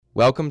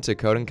Welcome to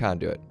Code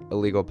Conduit, a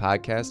legal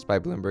podcast by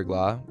Bloomberg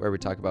Law, where we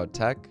talk about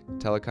tech,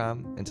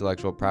 telecom,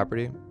 intellectual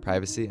property,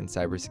 privacy, and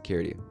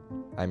cybersecurity.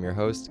 I'm your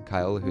host,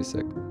 Kyle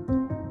LaHucik.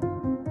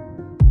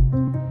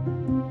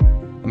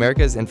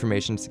 America's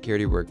information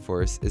security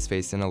workforce is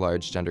facing a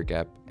large gender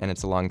gap, and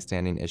it's a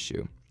long-standing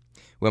issue.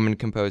 Women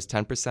composed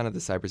 10% of the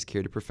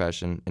cybersecurity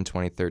profession in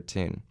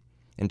 2013.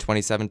 In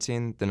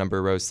 2017, the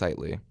number rose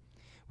slightly.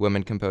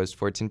 Women composed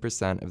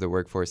 14% of the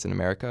workforce in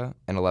America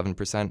and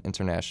 11%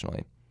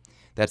 internationally.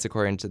 That's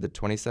according to the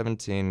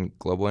 2017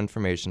 Global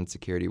Information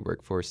Security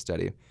Workforce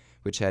Study,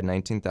 which had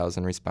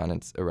 19,000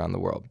 respondents around the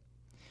world.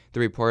 The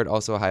report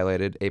also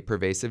highlighted a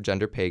pervasive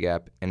gender pay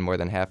gap, and more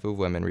than half of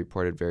women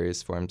reported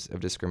various forms of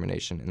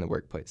discrimination in the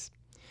workplace.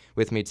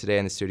 With me today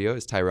in the studio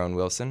is Tyrone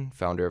Wilson,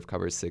 founder of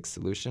Cover 6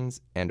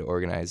 Solutions and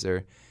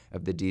organizer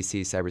of the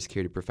DC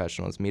Cybersecurity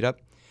Professionals Meetup.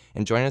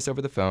 And joining us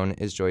over the phone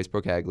is Joyce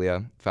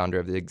Brocaglia, founder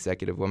of the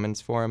Executive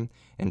Women's Forum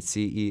and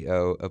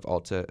CEO of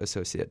Alta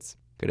Associates.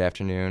 Good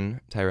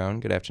afternoon, Tyrone.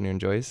 Good afternoon,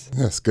 Joyce.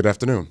 Yes, good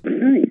afternoon.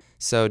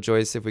 So,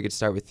 Joyce, if we could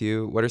start with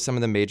you, what are some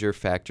of the major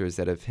factors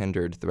that have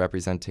hindered the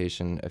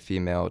representation of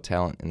female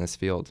talent in this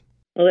field?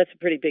 Well, that's a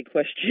pretty big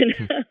question.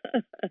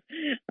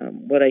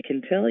 What I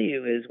can tell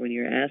you is when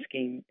you're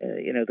asking,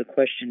 the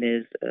question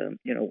is,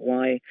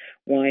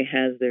 why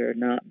has there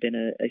not been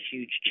a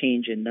huge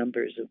change in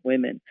numbers of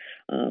women?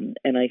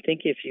 And I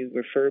think if you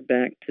refer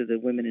back to the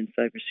Women in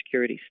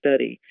Cybersecurity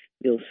study,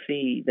 you'll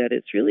see that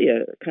it's really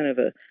a kind of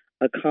a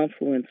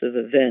confluence of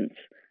events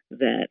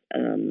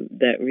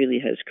that really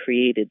has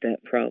created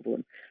that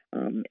problem.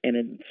 And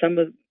in some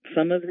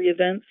of the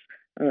events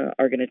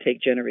are going to take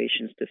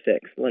generations to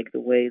fix, like the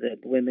way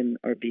that women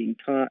are being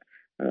taught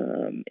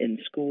in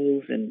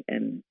schools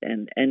and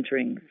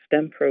entering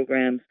STEM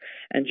programs,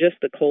 and just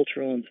the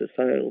cultural and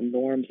societal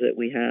norms that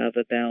we have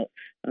about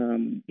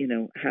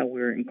how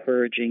we're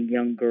encouraging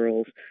young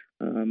girls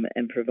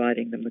and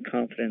providing them the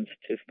confidence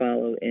to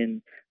follow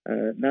in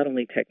not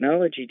only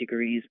technology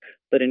degrees,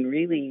 but in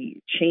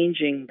really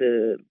changing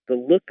the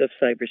look of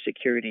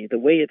cybersecurity, the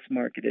way it's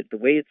marketed, the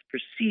way it's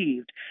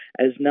perceived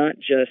as not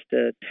just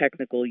a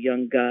technical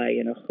young guy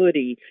in a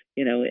hoodie,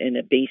 in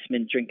a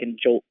basement drinking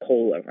Jolt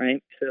Cola,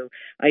 right? So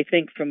I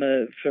think from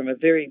a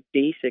very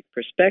basic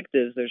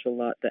perspective, there's a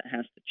lot that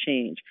has to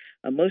change.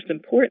 Most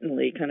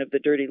importantly, kind of the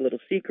dirty little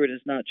secret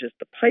is not just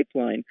the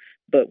pipeline,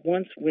 but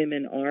once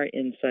women are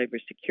in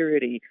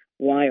cybersecurity,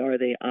 why are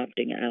they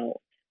opting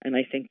out? And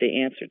I think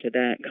the answer to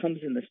that comes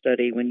in the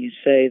study when you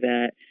say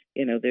that,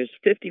 there's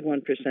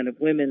 51% of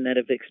women that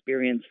have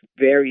experienced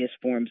various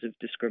forms of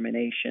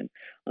discrimination.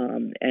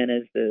 And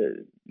as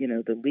the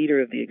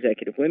leader of the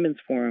Executive Women's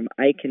Forum,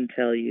 I can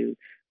tell you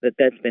that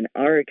that's been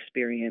our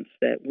experience,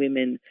 that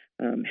women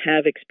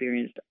have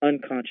experienced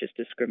unconscious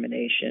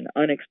discrimination,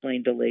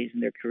 unexplained delays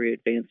in their career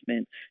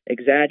advancement,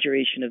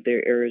 exaggeration of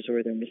their errors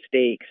or their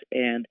mistakes.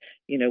 And,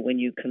 when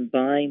you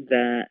combine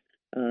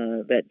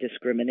that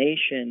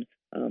discrimination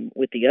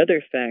with the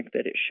other fact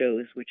that it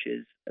shows, which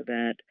is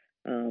that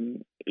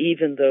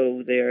even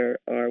though there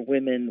are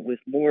women with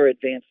more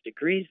advanced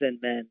degrees than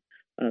men,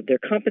 their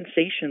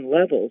compensation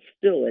levels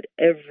still at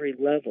every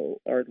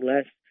level are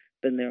less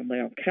than their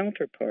male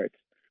counterparts.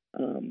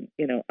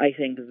 I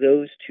think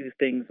those two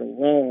things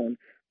alone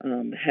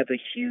have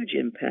a huge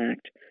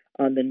impact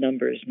on the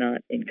numbers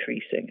not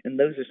increasing. And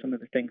those are some of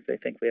the things I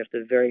think we have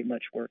to very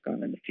much work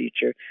on in the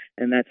future.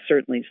 And that's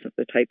certainly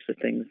the types of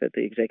things that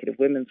the Executive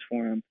Women's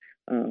Forum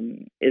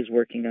is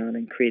working on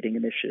and creating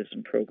initiatives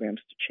and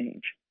programs to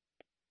change.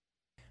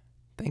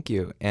 Thank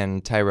you.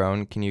 And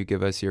Tyrone, can you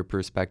give us your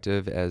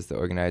perspective as the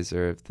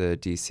organizer of the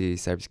DC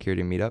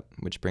Cybersecurity Meetup,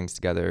 which brings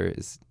together,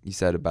 as you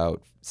said,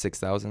 about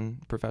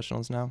 6,000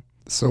 professionals now?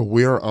 So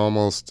we're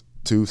almost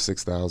to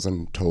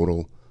 6,000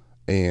 total,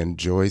 and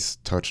Joyce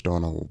touched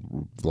on a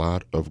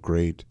lot of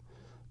great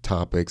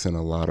topics and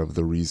a lot of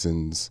the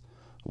reasons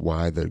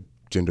why the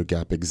gender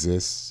gap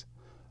exists.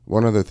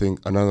 Another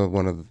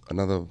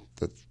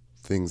the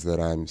things that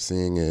I'm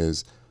seeing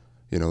is,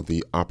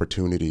 the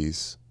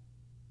opportunities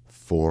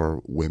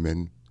for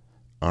women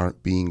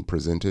aren't being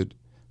presented,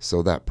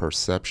 so that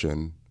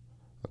perception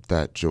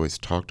that Joyce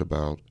talked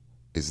about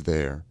is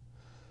there.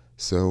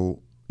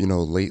 So,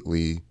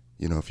 lately,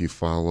 if you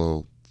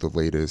follow the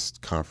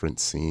latest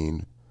conference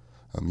scene,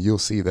 you'll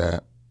see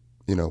that,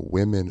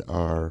 women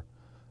are,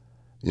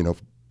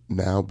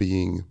 now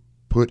being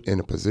put in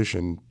a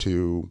position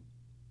to,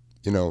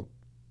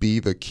 be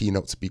the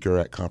keynote speaker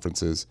at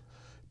conferences,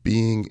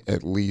 being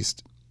at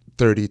least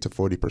 30 to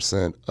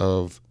 40%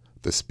 of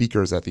the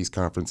speakers at these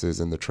conferences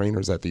and the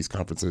trainers at these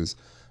conferences,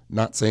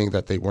 not saying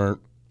that they weren't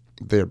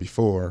there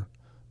before,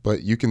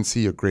 but you can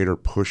see a greater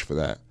push for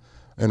that.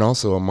 And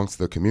also amongst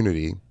the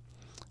community,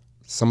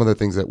 some of the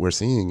things that we're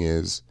seeing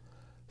is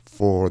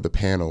for the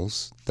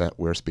panels that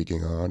we're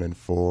speaking on and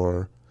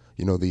for,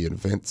 the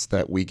events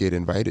that we get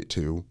invited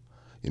to,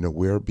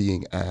 we're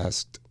being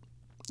asked,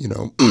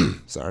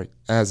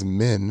 as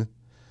men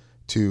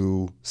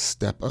to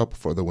step up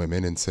for the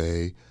women and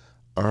say,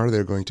 are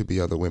there going to be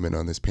other women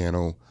on this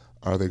panel?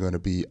 Are there going to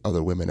be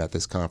other women at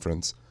this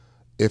conference?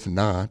 if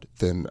not,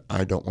 then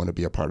I don't want to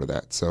be a part of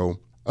that. So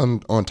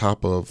on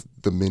top of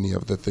the many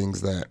of the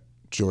things that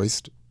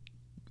Joyce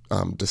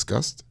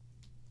discussed,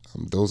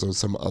 those are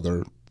some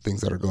other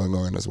things that are going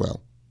on as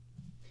well.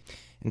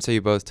 And so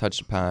you both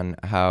touched upon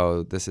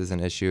how this is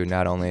an issue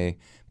not only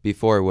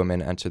before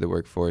women enter the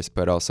workforce,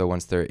 but also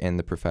once they're in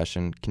the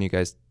profession. Can you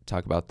guys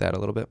talk about that a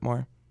little bit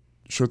more?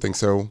 Sure thing.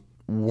 So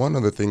one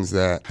of the things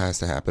that has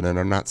to happen, and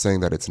I'm not saying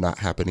that it's not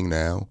happening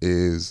now,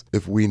 is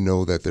if we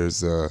know that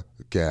there's a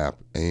gap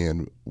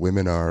and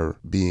women are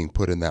being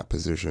put in that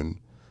position,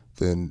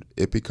 then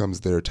it becomes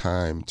their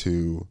time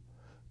to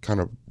kind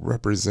of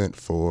represent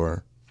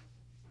for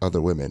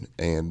other women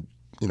and,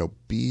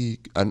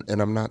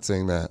 and I'm not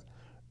saying that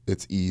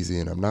it's easy,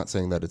 and I'm not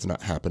saying that it's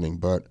not happening,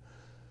 but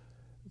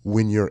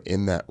when you're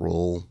in that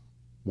role,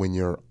 when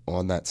you're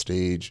on that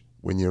stage,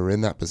 when you're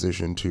in that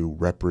position to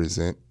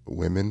represent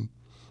women,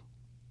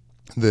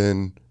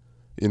 then,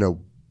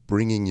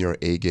 bringing your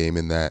A game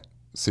in that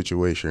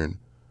situation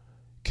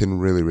can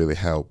really, really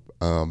help.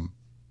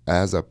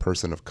 As a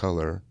person of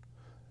color,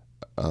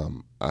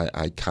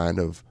 I kind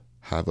of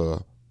have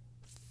a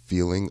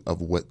feeling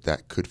of what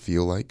that could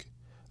feel like,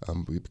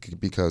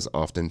 because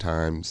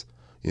oftentimes,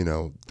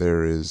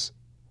 there is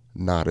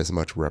not as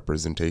much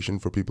representation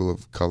for people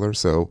of color.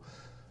 So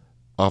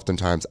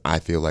oftentimes I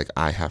feel like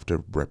I have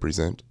to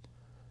represent.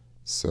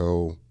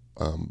 So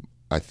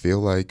I feel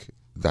like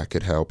that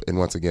could help. And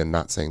once again,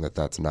 not saying that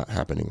that's not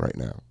happening right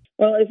now.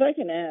 Well, if I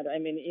can add,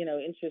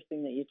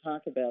 interesting that you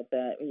talk about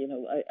that.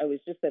 I was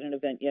just at an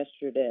event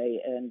yesterday,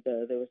 and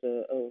there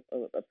was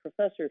a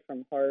professor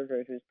from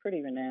Harvard who's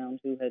pretty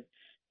renowned who had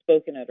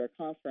spoken at our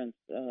conference,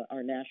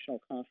 our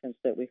national conference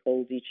that we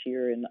hold each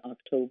year in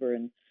October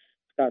in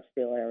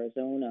Scottsdale,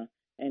 Arizona.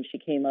 And she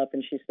came up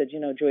and she said,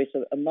 Joyce,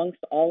 amongst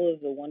all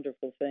of the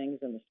wonderful things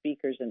and the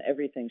speakers and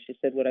everything, she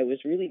said, what I was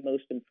really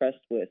most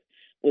impressed with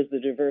was the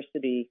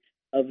diversity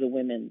of the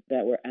women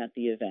that were at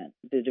the event,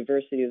 the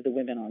diversity of the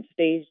women on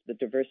stage, the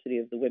diversity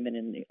of the women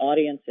in the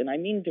audience. And I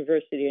mean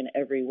diversity in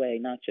every way,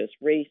 not just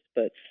race,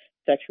 but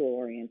sexual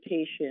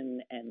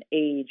orientation and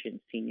age and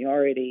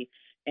seniority.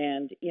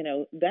 And,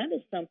 that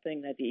is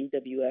something that the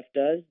EWF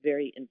does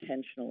very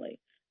intentionally.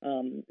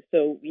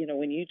 So,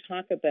 when you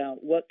talk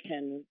about what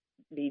can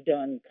be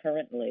done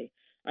currently,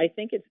 I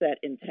think it's that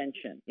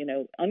intention.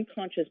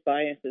 Unconscious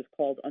bias is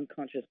called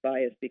unconscious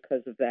bias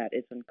because of that.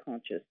 It's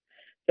unconscious.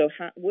 So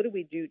what do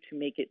we do to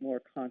make it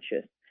more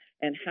conscious?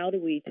 And how do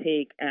we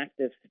take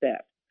active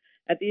steps?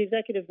 At the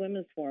Executive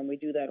Women's Forum, we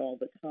do that all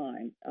the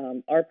time.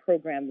 Our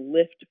program,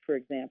 LIFT, for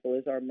example,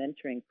 is our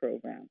mentoring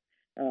program.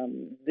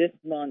 This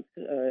month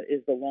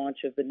is the launch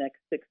of the next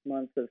 6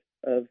 months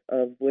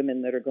of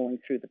women that are going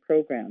through the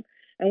program.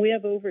 And we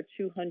have over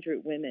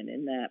 200 women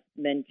in that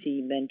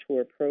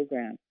mentee-mentor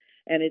program.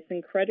 And it's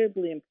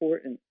incredibly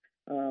important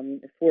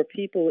for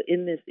people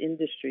in this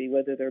industry,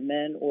 whether they're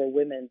men or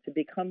women, to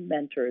become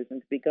mentors and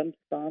to become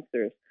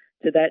sponsors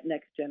to that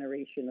next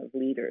generation of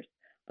leaders.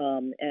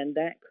 And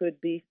that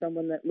could be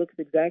someone that looks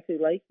exactly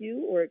like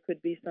you, or it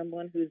could be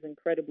someone who's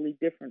incredibly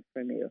different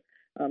from you.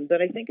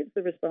 But I think it's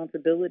the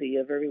responsibility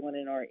of everyone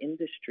in our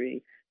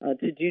industry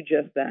to do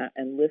just that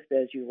and lift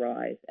as you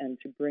rise, and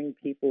to bring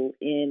people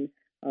in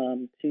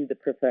to the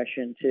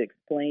profession, to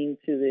explain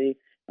to the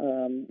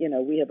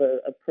we have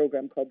a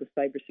program called the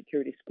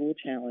Cybersecurity School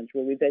Challenge,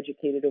 where we've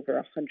educated over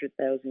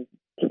 100,000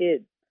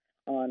 kids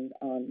on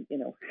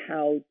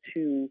how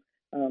to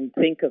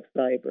think of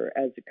cyber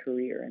as a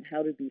career and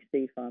how to be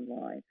safe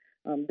online.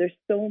 There's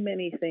so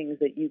many things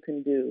that you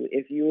can do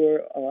if you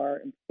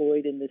are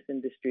employed in this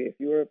industry, if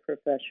you're a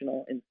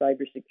professional in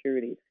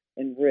cybersecurity,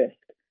 in risk,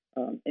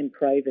 in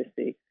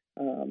privacy,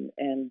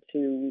 and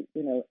to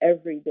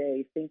every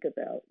day think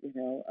about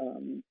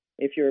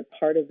if you're a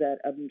part of that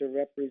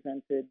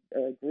underrepresented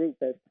group,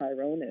 as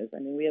Tyrone is. I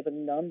mean, we have a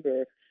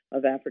number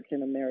of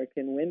African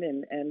American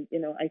women, and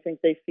I think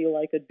they feel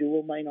like a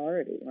dual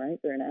minority, right?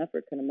 They're an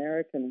African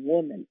American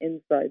woman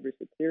in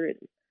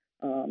cybersecurity,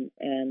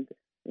 and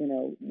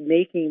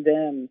making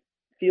them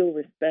feel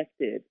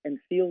respected and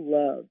feel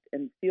loved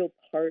and feel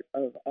part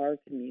of our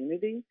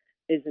community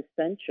is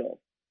essential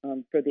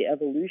for the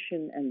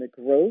evolution and the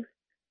growth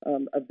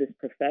of this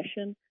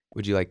profession.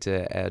 Would you like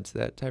to add to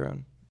that,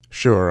 Tyrone?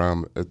 Sure. I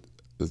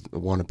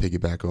want to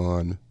piggyback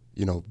on,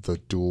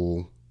 the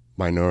dual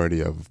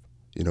minority of,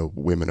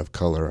 women of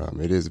color.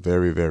 It is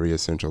very, very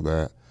essential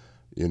that,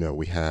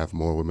 we have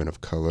more women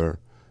of color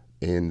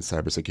in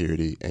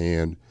cybersecurity.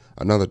 And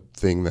another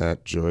thing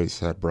that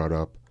Joyce had brought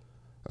up,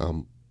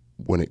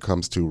 when it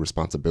comes to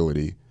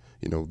responsibility,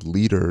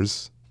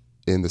 leaders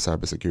in the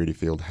cybersecurity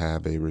field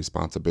have a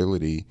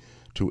responsibility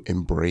to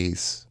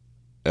embrace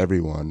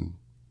everyone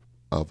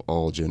of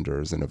all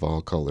genders and of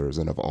all colors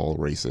and of all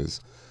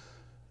races.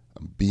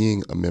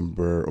 Being a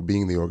member or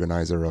being the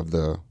organizer of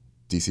the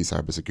DC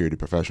Cybersecurity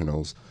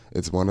Professionals,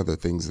 it's one of the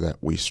things that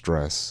we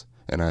stress,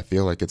 and I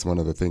feel like it's one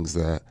of the things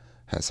that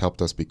has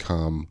helped us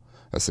become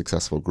a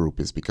successful group,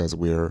 is because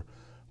we're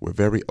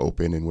very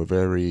open and we're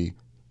very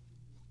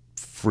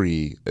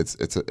free. It's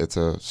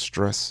a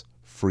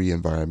stress-free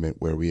environment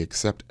where we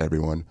accept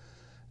everyone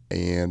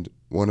And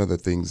one of the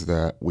things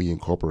that we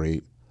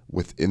incorporate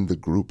within the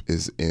group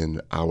is in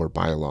our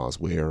bylaws,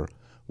 where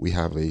we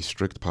have a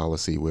strict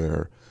policy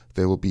where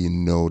there will be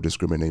no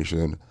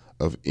discrimination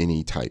of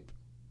any type,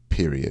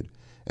 period.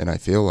 And I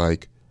feel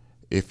like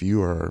if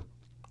you are,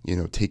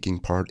 taking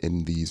part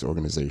in these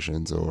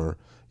organizations, or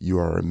you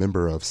are a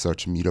member of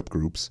such meetup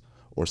groups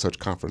or such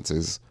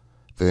conferences,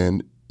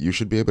 then you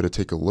should be able to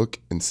take a look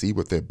and see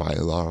what their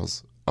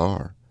bylaws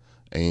are.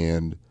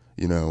 And,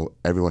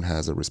 everyone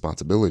has a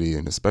responsibility,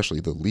 and especially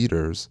the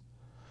leaders,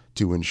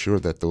 to ensure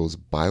that those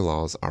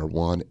bylaws are,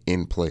 one,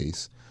 in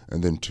place,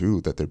 and then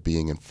two, that they're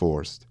being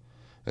enforced.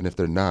 And if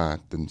they're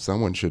not, then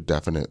someone should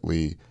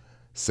definitely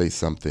say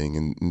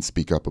something and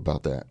speak up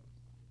about that.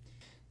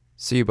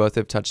 So you both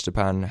have touched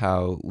upon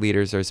how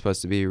leaders are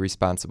supposed to be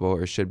responsible,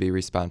 or should be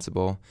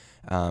responsible,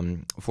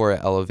 for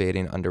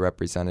elevating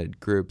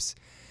underrepresented groups.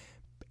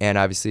 And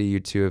obviously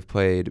you two have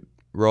played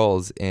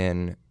roles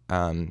in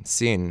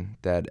seeing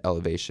that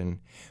elevation.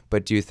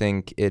 But do you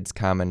think it's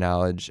common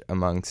knowledge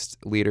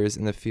amongst leaders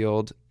in the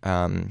field?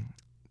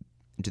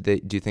 Do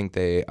you think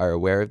they are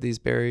aware of these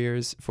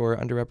barriers for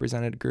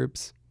underrepresented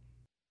groups?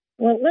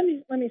 Well, let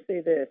me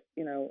say this.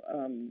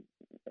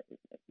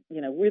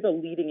 We're the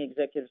leading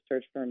executive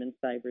search firm in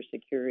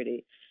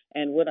cybersecurity,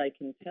 and what I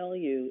can tell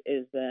you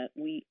is that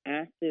we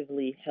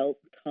actively help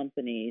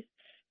companies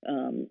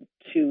to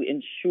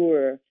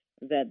ensure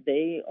that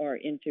they are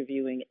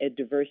interviewing a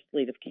diverse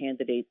slate of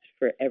candidates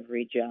for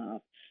every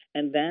job,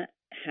 and that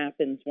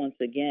happens, once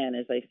again,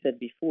 as I said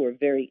before,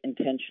 very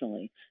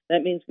intentionally.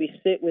 That means we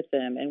sit with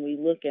them and we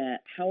look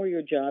at, how are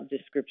your job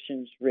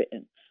descriptions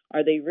written?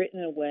 Are they written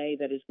in a way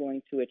that is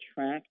going to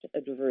attract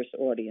a diverse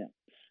audience?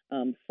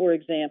 For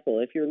example,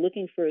 if you're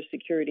looking for a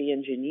security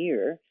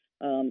engineer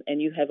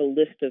and you have a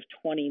list of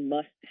 20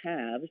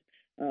 must-haves,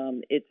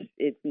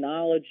 it's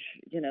knowledge,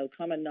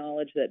 common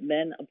knowledge that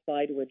men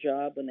apply to a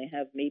job when they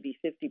have maybe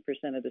 50%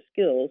 of the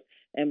skills,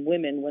 and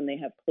women when they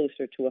have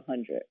closer to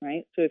 100,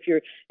 right? So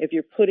if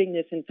you're putting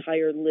this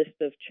entire list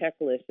of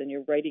checklists and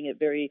you're writing it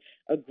very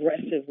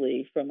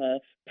aggressively from a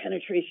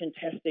penetration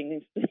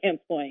testing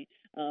standpoint,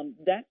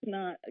 that's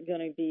not going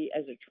to be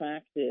as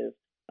attractive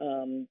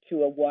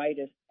to a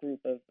widest group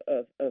of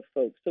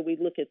folks. So we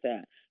look at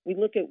that. We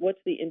look at,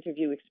 what's the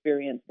interview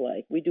experience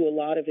like. We do a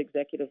lot of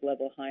executive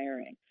level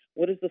hiring.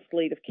 What does the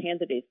slate of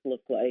candidates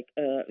look like?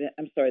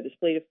 The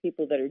slate of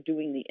people that are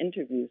doing the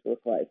interviews look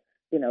like?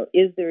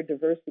 Is there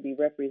diversity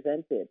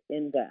represented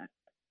in that?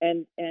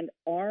 And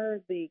are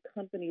the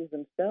companies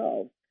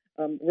themselves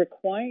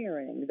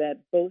requiring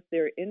that both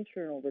their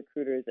internal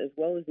recruiters as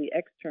well as the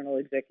external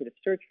executive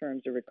search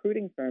firms or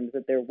recruiting firms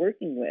that they're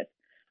working with,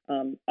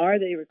 are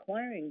they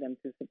requiring them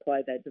to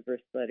supply that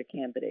diverse set of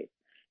candidates?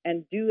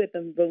 And do at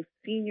the most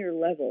senior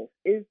levels,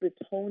 is the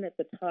tone at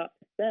the top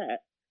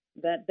set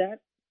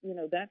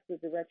that's the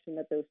direction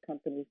that those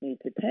companies need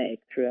to take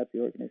throughout the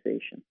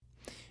organization?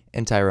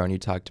 And Tyrone, you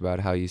talked about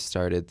how you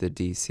started the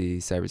DC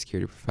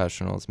Cybersecurity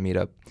Professionals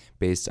meetup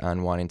based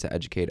on wanting to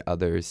educate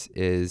others.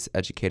 Is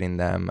educating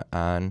them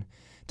on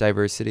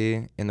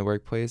diversity in the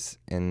workplace,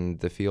 in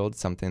the field,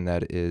 something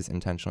that is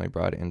intentionally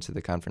brought into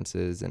the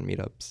conferences and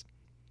meetups?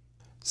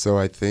 So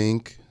I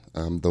think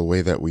the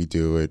way that we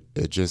do it,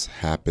 it just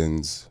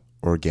happens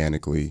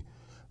organically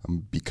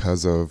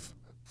because of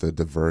the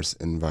diverse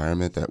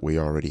environment that we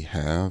already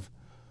have.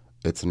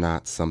 It's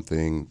not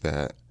something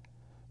that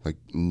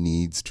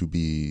needs to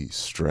be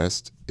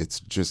stressed. It's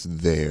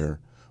just there.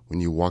 When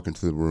you walk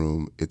into the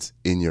room, it's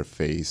in your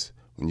face.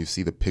 When you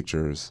see the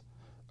pictures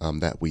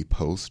that we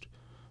post,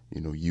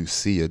 you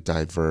see a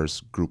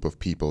diverse group of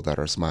people that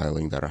are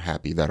smiling, that are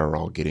happy, that are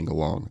all getting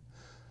along.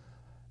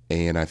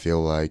 And I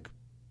feel like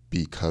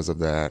because of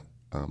that,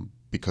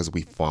 because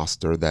we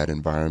foster that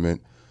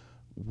environment,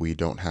 we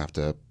don't have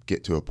to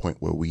get to a point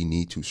where we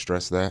need to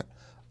stress that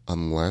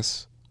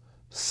unless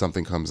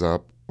something comes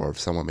up, or if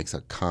someone makes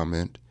a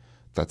comment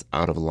that's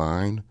out of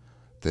line,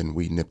 then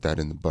we nip that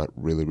in the butt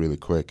really, really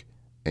quick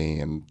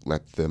and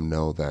let them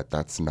know that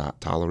that's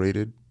not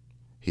tolerated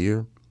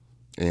here.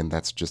 And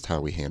that's just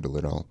how we handle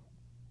it all.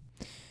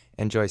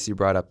 And Joyce, you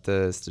brought up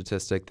the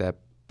statistic that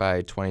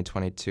by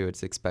 2022,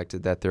 it's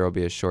expected that there will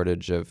be a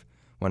shortage of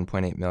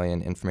 1.8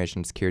 million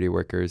information security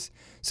workers.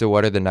 So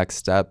what are the next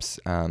steps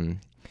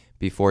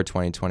before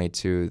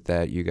 2022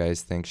 that you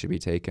guys think should be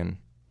taken?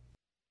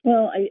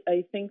 Well,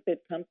 I think that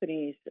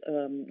companies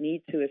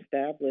need to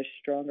establish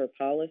stronger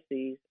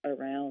policies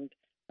around,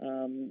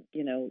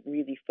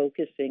 really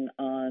focusing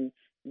on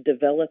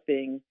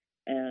developing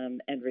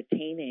and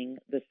retaining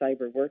the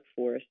cyber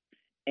workforce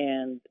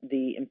and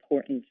the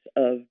importance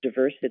of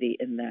diversity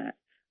in that.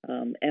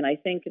 And I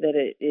think that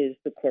it is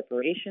the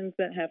corporations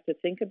that have to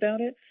think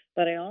about it,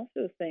 but I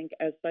also think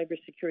as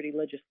cybersecurity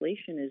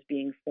legislation is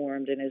being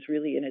formed and is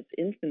really in its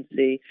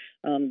infancy,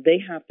 they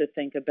have to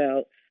think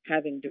about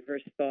having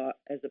diverse thought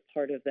as a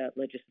part of that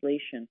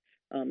legislation.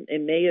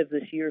 In May of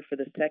this year, for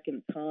the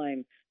second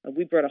time,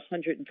 we brought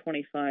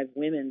 125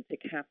 women to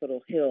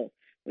Capitol Hill.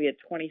 We had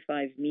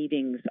 25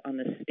 meetings on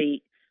the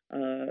state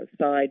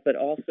side, but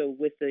also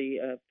with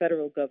the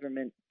federal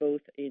government,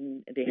 both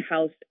in the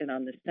House and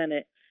on the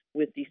Senate,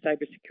 with the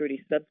cybersecurity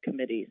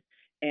subcommittees.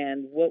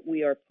 And what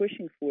we are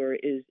pushing for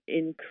is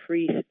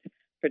increased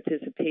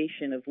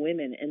participation of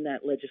women in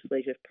that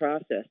legislative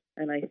process.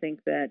 And I think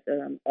that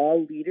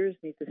all leaders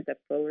need to step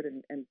forward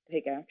and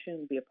take action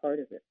and be a part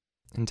of it.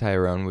 And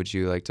Tyrone, would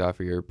you like to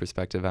offer your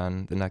perspective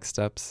on the next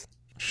steps?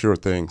 Sure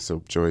thing.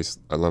 So, Joyce,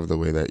 I love the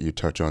way that you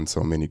touch on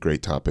so many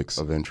great topics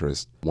of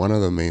interest. One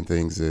of the main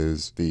things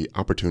is the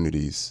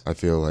opportunities I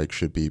feel like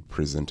should be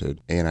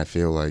presented. And I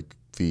feel like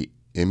the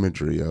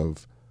imagery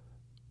of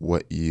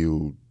what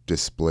you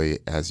display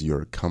as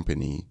your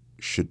company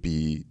should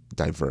be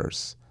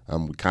diverse.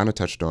 We kind of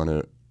touched on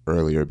it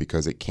earlier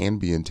because it can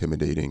be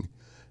intimidating.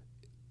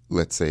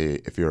 Let's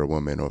say if you're a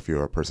woman or if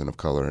you're a person of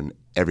color and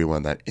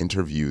everyone that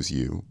interviews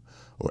you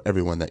or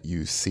everyone that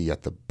you see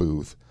at the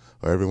booth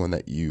or everyone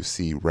that you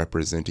see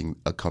representing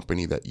a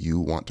company that you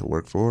want to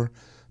work for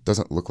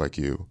doesn't look like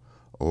you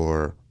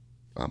or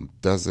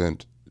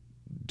doesn't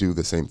do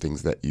the same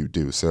things that you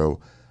do. So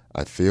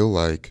I feel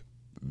like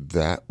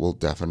that will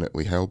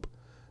definitely help.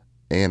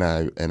 And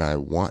I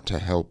want to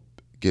help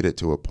get it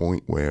to a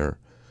point where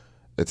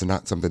it's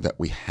not something that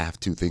we have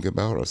to think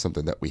about or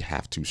something that we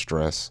have to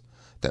stress,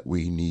 that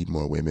we need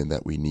more women,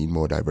 that we need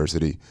more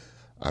diversity.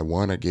 I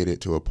want to get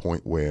it to a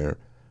point where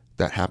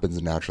that happens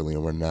naturally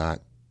and we're not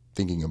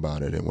thinking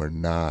about it and we're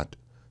not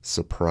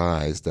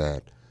surprised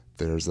that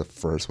there's a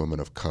first woman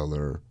of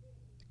color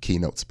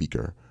keynote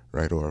speaker,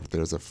 right? Or if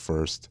there's a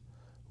first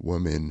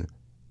woman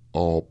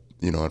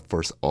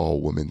first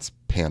all women's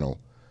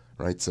panel,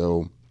 right?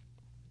 So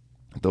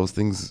those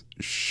things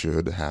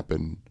should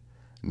happen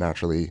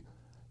naturally.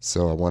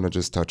 So I want to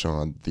just touch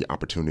on the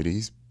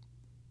opportunities,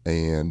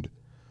 and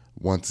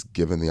once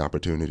given the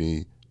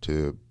opportunity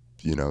to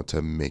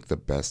make the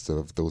best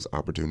of those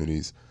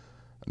opportunities,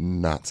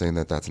 not saying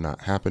that that's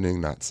not happening,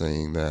 not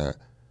saying that,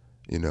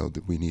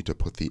 that we need to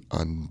put the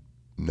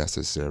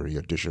unnecessary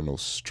additional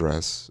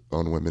stress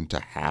on women to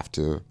have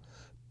to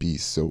be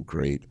so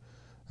great.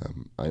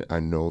 I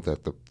know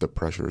that the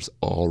pressure is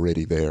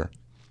already there.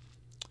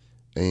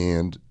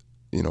 And,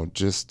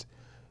 just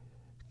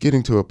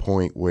getting to a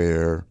point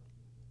where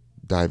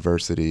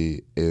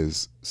diversity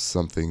is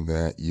something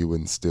that you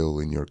instill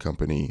in your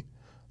company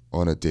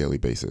on a daily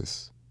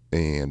basis,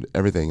 and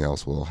everything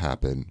else will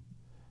happen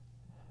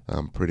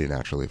pretty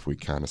naturally if we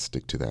kind of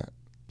stick to that.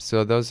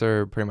 So those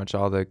are pretty much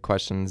all the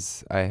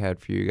questions I had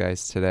for you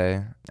guys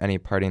today. Any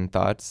parting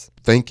thoughts?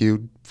 Thank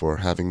you for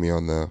having me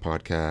on the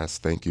podcast.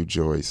 Thank you,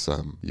 Joyce.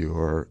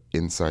 Your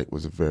insight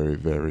was very,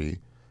 very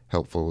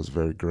helpful. It was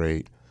very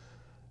great.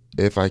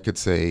 If I could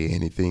say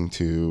anything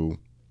to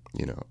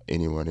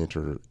anyone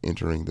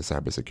entering the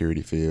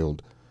cybersecurity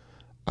field,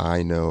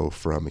 I know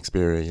from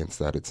experience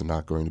that it's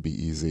not going to be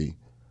easy.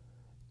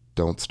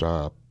 Don't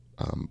stop.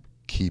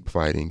 Keep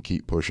fighting.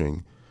 Keep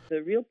pushing.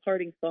 The real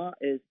parting thought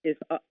is,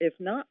 if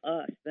not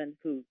us, then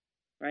who,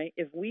 right?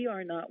 If we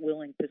are not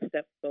willing to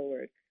step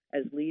forward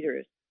as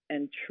leaders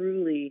and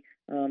truly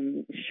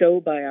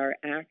show by our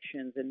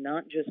actions and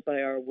not just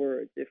by our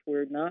words, if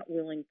we're not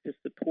willing to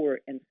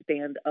support and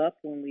stand up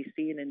when we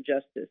see an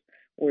injustice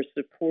or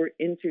support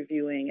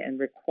interviewing and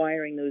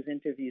requiring those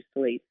interview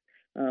slates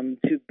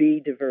to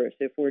be diverse,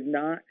 if we're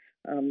not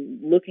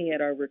looking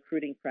at our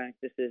recruiting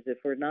practices, if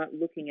we're not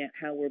looking at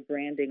how we're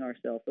branding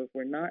ourselves, if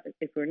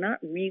we're not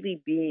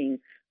really being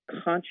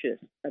conscious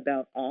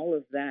about all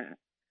of that,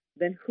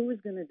 then who is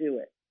going to do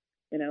it?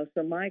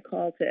 So my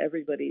call to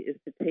everybody is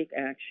to take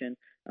action,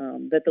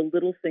 that the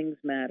little things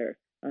matter.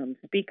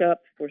 Speak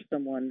up for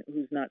someone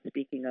who's not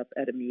speaking up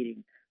at a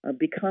meeting.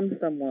 Become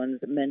someone's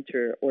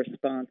mentor or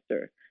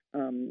sponsor.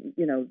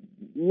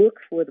 Look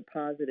for the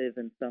positive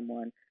in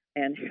someone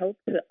and help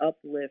to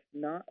uplift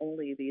not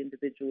only the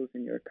individuals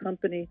in your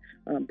company,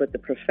 but the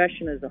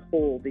profession as a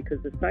whole, because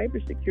the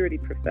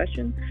cybersecurity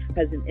profession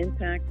has an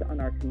impact on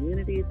our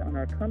communities, on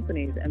our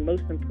companies, and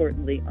most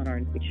importantly, on our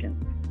nation.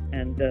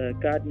 And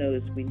God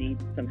knows we need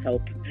some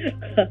help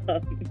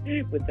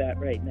with that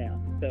right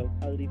now. So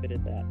I'll leave it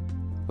at that.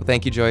 Well,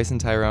 thank you, Joyce and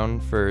Tyrone,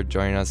 for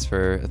joining us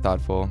for a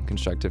thoughtful,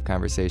 constructive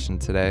conversation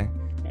today.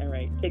 All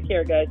right. Take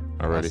care, guys.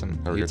 Alrighty.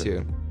 Awesome. You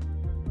too.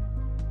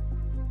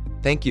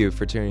 Thank you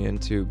for tuning in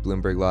to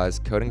Bloomberg Law's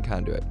Code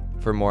Conduit.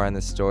 For more on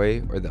this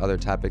story or the other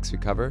topics we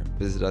cover,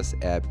 visit us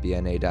at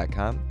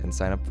bna.com and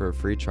sign up for a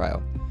free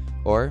trial.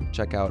 Or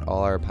check out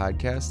all our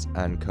podcasts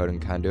on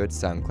Code Conduit's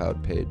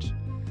SoundCloud page.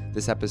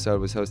 This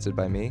episode was hosted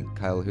by me,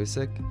 Kyle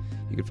LaHucik.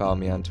 You can follow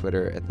me on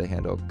Twitter at the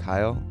handle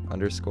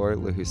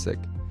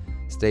Kyle_LaHucik.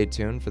 Stay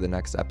tuned for the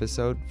next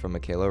episode from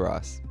Michaela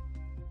Ross.